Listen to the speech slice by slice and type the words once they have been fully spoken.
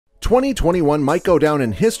2021 might go down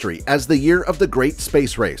in history as the year of the Great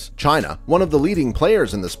Space Race. China, one of the leading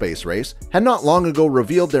players in the space race, had not long ago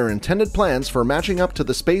revealed their intended plans for matching up to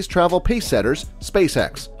the space travel pacesetters,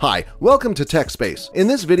 SpaceX. Hi, welcome to TechSpace. In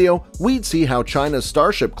this video, we'd see how China's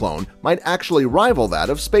Starship clone might actually rival that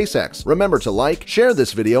of SpaceX. Remember to like, share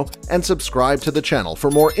this video, and subscribe to the channel for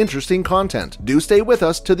more interesting content. Do stay with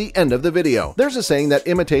us to the end of the video. There's a saying that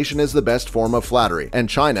imitation is the best form of flattery, and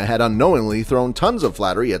China had unknowingly thrown tons of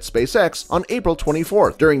flattery at SpaceX on April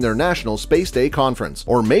 24th during their National Space Day conference.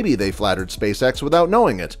 Or maybe they flattered SpaceX without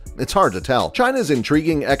knowing it. It's hard to tell. China's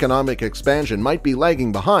intriguing economic expansion might be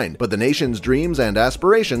lagging behind, but the nation's dreams and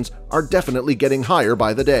aspirations are definitely getting higher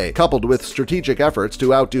by the day. Coupled with strategic efforts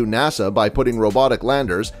to outdo NASA by putting robotic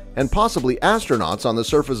landers and possibly astronauts on the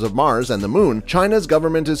surface of Mars and the Moon, China's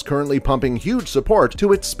government is currently pumping huge support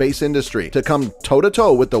to its space industry to come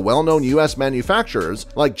toe-to-toe with the well-known US manufacturers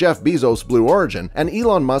like Jeff Bezos' Blue Origin and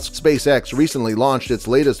Elon Musk's SpaceX recently launched its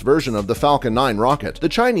latest version of the Falcon 9 rocket. The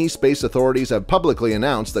Chinese space authorities have publicly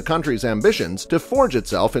announced the country's ambitions to forge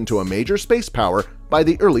itself into a major space power by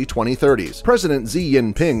the early 2030s. President Xi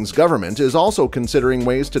Jinping's government is also considering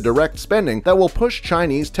ways to direct spending that will push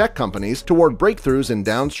Chinese tech companies toward breakthroughs in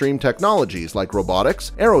downstream technologies like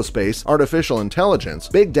robotics, aerospace, artificial intelligence,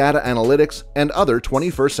 big data analytics, and other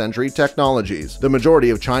 21st century technologies. The majority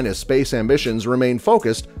of China's space ambitions remain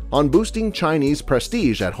focused on boosting Chinese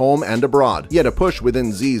prestige at home and abroad. Yet a push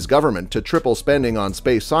within Xi's government to triple spending on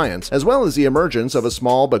space science, as well as the emergence of a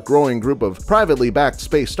small but growing group of privately backed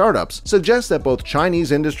space startups, suggests that both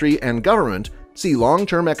Chinese industry and government see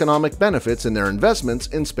long-term economic benefits in their investments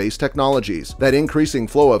in space technologies. That increasing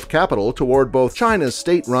flow of capital toward both China's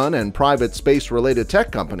state-run and private space-related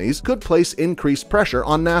tech companies could place increased pressure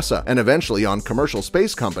on NASA and eventually on commercial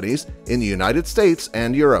space companies in the United States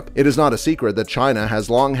and Europe. It is not a secret that China has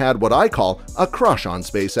long had what I call a crush on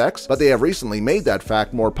SpaceX, but they have recently made that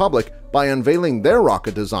fact more public by unveiling their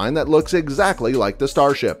rocket design that looks exactly like the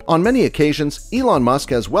Starship. On many occasions, Elon Musk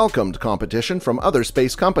has welcomed competition from other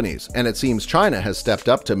space companies, and it seems China has stepped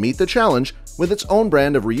up to meet the challenge with its own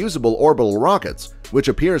brand of reusable orbital rockets, which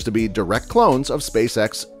appears to be direct clones of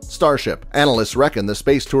SpaceX Starship. Analysts reckon the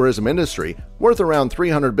space tourism industry, worth around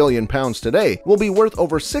 £300 billion today, will be worth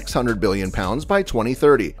over £600 billion by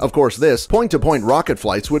 2030. Of course, this point-to-point rocket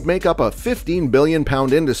flights would make up a £15 billion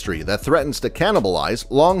industry that threatens to cannibalize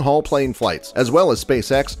long-haul plane flights. As well as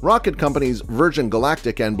SpaceX, rocket companies Virgin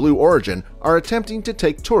Galactic and Blue Origin are attempting to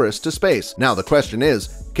take tourists to space. Now the question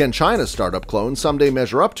is, can China's startup clone someday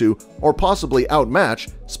measure up to, or possibly outmatch,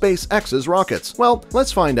 SpaceX's rockets? Well,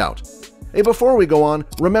 let's find out. Hey, before we go on,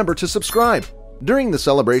 remember to subscribe. During the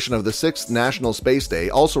celebration of the 6th National Space Day,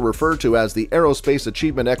 also referred to as the Aerospace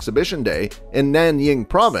Achievement Exhibition Day in Nanying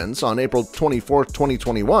Province on April 24,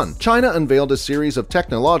 2021, China unveiled a series of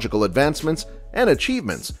technological advancements and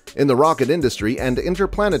achievements in the rocket industry and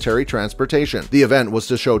interplanetary transportation. The event was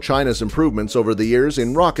to show China's improvements over the years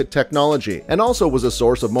in rocket technology and also was a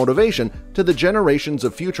source of motivation to the generations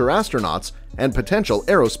of future astronauts and potential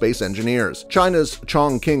aerospace engineers. China's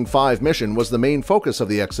Chongqing 5 mission was the main focus of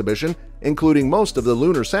the exhibition, including most of the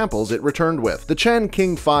lunar samples it returned with. The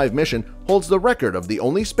Chongqing 5 mission holds the record of the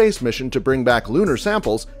only space mission to bring back lunar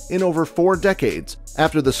samples in over 4 decades,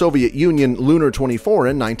 after the Soviet Union Lunar 24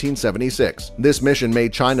 in 1976. This mission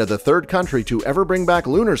made China the 3rd country to ever bring back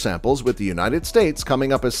lunar samples, with the United States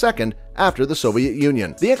coming up as 2nd after the Soviet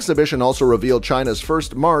Union. The exhibition also revealed China's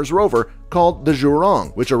first Mars rover, called the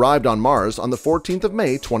Zhurong, which arrived on Mars on the 14th of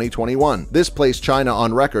May 2021. This placed China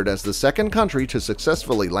on record as the 2nd country to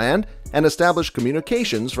successfully land and establish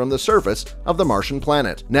communications from the surface of the Martian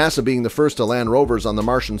planet. NASA, being the first to land rovers on the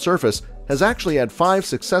Martian surface, has actually had 5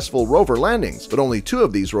 successful rover landings, but only 2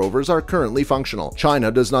 of these rovers are currently functional.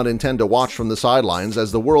 China does not intend to watch from the sidelines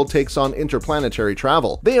as the world takes on interplanetary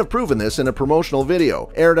travel. They have proven this in a promotional video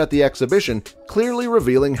aired at the exhibition, clearly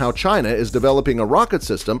revealing how China is developing a rocket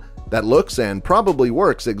system that looks and probably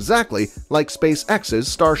works exactly like SpaceX's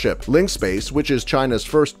Starship. Link Space, which is China's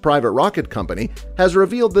first private rocket company, has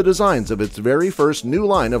revealed the designs of its very first new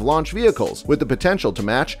line of launch vehicles, with the potential to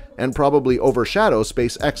match and probably overshadow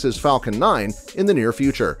SpaceX's Falcon 9 in the near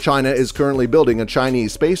future. China is currently building a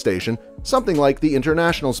Chinese space station, something like the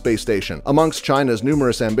International Space Station. Amongst China's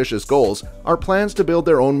numerous ambitious goals are plans to build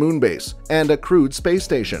their own moon base and a crewed space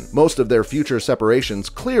station. Most of their future separations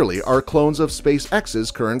clearly are clones of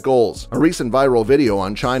SpaceX's current goals. A recent viral video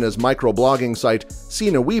on China's microblogging site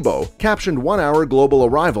Sina Weibo, captioned 1-hour global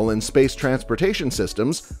arrival in space transportation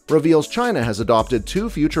systems, reveals China has adopted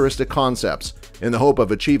 2 futuristic concepts in the hope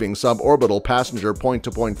of achieving suborbital passenger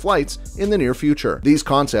point-to-point flights in the near future. These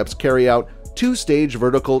concepts carry out two-stage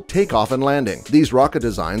vertical takeoff and landing. These rocket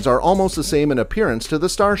designs are almost the same in appearance to the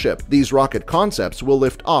Starship. These rocket concepts will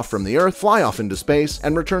lift off from the Earth, fly off into space,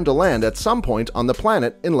 and return to land at some point on the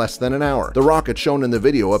planet in less than an hour. The rocket shown in the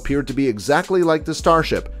video appeared to be exactly like the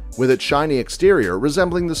Starship, with its shiny exterior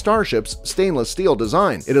resembling the Starship's stainless steel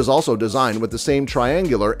design. It is also designed with the same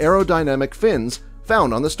triangular aerodynamic fins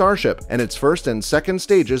found on the Starship, and its first and second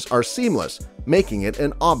stages are seamless, making it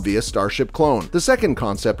an obvious Starship clone. The second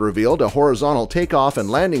concept revealed a horizontal takeoff and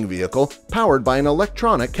landing vehicle powered by an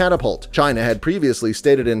electronic catapult. China had previously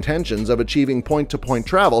stated intentions of achieving point-to-point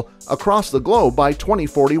travel across the globe by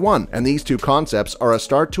 2041, and these two concepts are a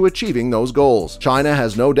start to achieving those goals. China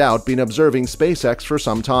has no doubt been observing SpaceX for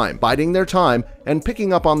some time, biding their time and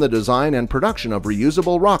picking up on the design and production of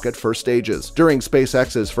reusable rocket first stages. During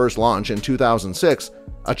SpaceX's first launch in 2006,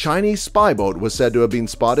 a Chinese spy boat was said to have been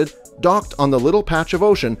spotted docked on the little patch of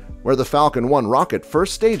ocean where the Falcon 1 rocket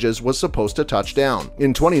first stages was supposed to touch down.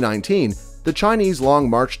 In 2019, the Chinese Long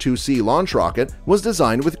March 2C launch rocket was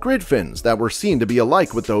designed with grid fins that were seen to be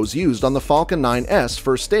alike with those used on the Falcon 9's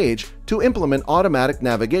first stage to implement automatic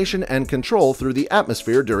navigation and control through the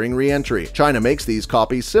atmosphere during re-entry. China makes these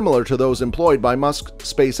copies similar to those employed by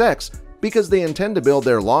Musk's SpaceX because they intend to build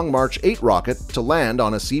their Long March 8 rocket to land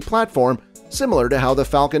on a sea platform similar to how the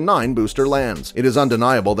Falcon 9 booster lands. It is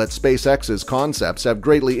undeniable that SpaceX's concepts have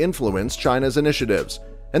greatly influenced China's initiatives.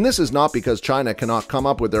 And this is not because China cannot come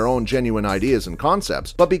up with their own genuine ideas and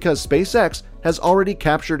concepts, but because SpaceX has already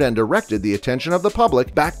captured and directed the attention of the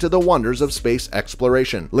public back to the wonders of space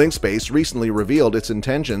exploration. LinkSpace recently revealed its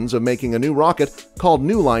intentions of making a new rocket called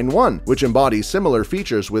New Line 1, which embodies similar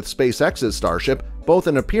features with SpaceX's Starship, both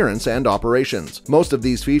in appearance and operations. Most of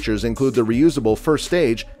these features include the reusable first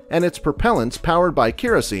stage and its propellants powered by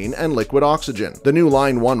kerosene and liquid oxygen. The New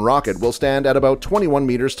Line 1 rocket will stand at about 21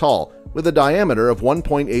 meters tall, with a diameter of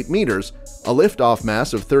 1.8 meters, a liftoff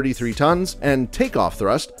mass of 33 tons, and takeoff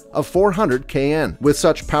thrust of 400 kN. With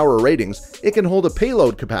such power ratings, it can hold a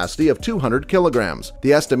payload capacity of 200 kilograms.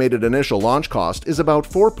 The estimated initial launch cost is about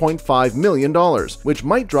 $4.5 million, which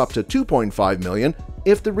might drop to $2.5 million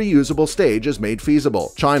if the reusable stage is made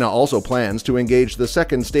feasible. China also plans to engage the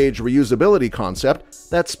second stage reusability concept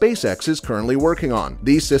that SpaceX is currently working on.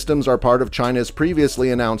 These systems are part of China's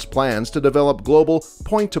previously announced plans to develop global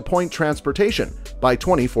point-to-point transportation by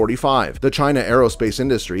 2045. The China aerospace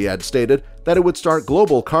industry had stated that it would start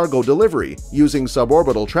global cargo delivery using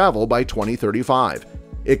suborbital travel by 2035.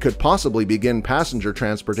 It could possibly begin passenger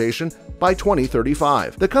transportation by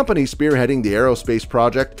 2035. The company spearheading the aerospace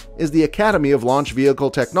project is the Academy of Launch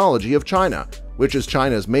Vehicle Technology of China, which is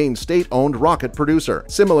China's main state-owned rocket producer.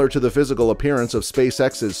 Similar to the physical appearance of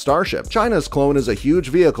SpaceX's Starship, China's clone is a huge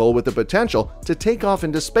vehicle with the potential to take off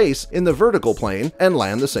into space in the vertical plane and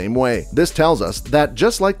land the same way. This tells us that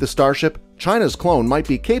just like the Starship, China's clone might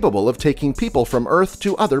be capable of taking people from Earth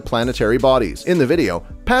to other planetary bodies. In the video,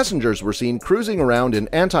 passengers were seen cruising around in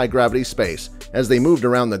anti-gravity space as they moved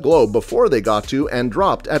around the globe before they got to and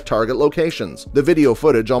dropped at target locations. The video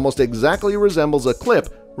footage almost exactly resembles a clip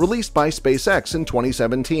released by SpaceX in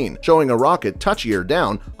 2017, showing a rocket touchier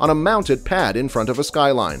down on a mounted pad in front of a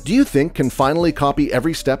skyline. Do you think can finally copy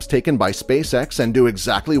every steps taken by SpaceX and do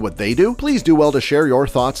exactly what they do? Please do well to share your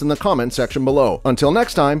thoughts in the comment section below. Until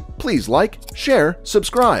next time, please like, share,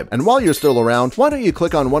 subscribe, and while you're still around, why don't you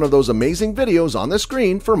click on one of those amazing videos on the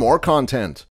screen for more content?